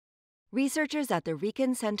Researchers at the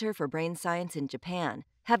Riken Center for Brain Science in Japan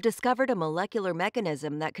have discovered a molecular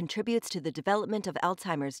mechanism that contributes to the development of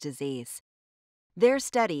Alzheimer's disease. Their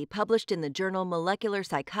study, published in the journal Molecular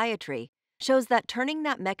Psychiatry, shows that turning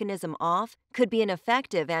that mechanism off could be an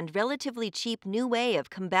effective and relatively cheap new way of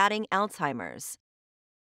combating Alzheimer's.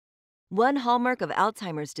 One hallmark of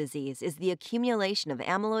Alzheimer's disease is the accumulation of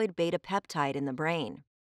amyloid beta peptide in the brain.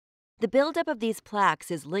 The buildup of these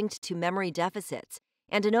plaques is linked to memory deficits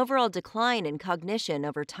and an overall decline in cognition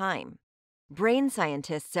over time. Brain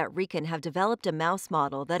scientists at Riken have developed a mouse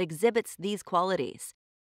model that exhibits these qualities.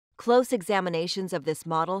 Close examinations of this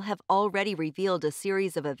model have already revealed a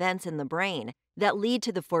series of events in the brain that lead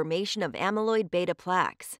to the formation of amyloid beta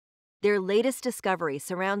plaques. Their latest discovery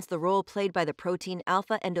surrounds the role played by the protein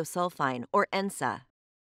α-endosulfine, or ENSA.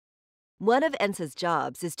 One of ENSA's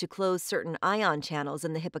jobs is to close certain ion channels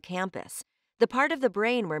in the hippocampus, the part of the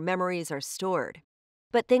brain where memories are stored.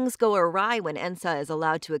 But things go awry when ENSA is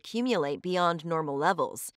allowed to accumulate beyond normal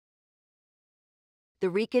levels. The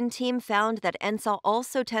Riken team found that ENSA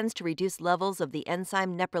also tends to reduce levels of the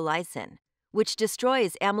enzyme neprilysin, which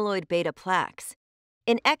destroys amyloid beta plaques.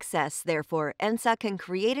 In excess, therefore, ENSA can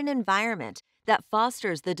create an environment that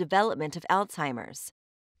fosters the development of Alzheimer's.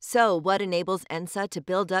 So, what enables ENSA to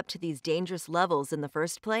build up to these dangerous levels in the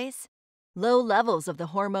first place? Low levels of the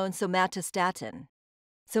hormone somatostatin.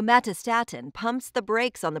 Somatostatin pumps the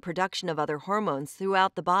brakes on the production of other hormones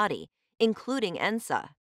throughout the body, including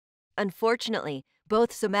ENSA. Unfortunately,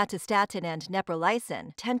 both somatostatin and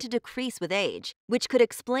neprilysin tend to decrease with age, which could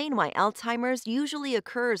explain why Alzheimer's usually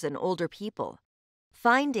occurs in older people.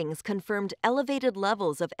 Findings confirmed elevated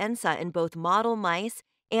levels of ENSA in both model mice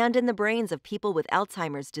and in the brains of people with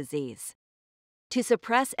Alzheimer's disease. To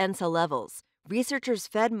suppress ENSA levels, researchers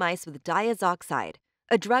fed mice with diazoxide,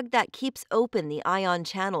 a drug that keeps open the ion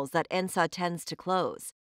channels that ENSA tends to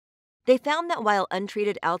close. They found that while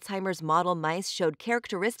untreated Alzheimer's model mice showed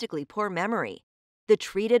characteristically poor memory, the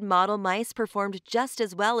treated model mice performed just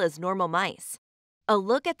as well as normal mice. A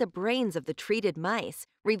look at the brains of the treated mice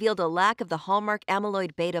revealed a lack of the hallmark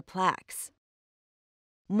amyloid beta plaques.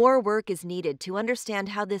 More work is needed to understand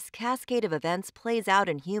how this cascade of events plays out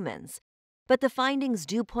in humans, but the findings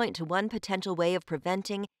do point to one potential way of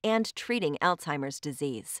preventing and treating Alzheimer's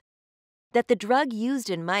disease. That the drug used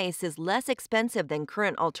in mice is less expensive than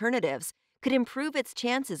current alternatives could improve its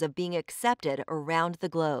chances of being accepted around the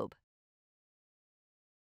globe.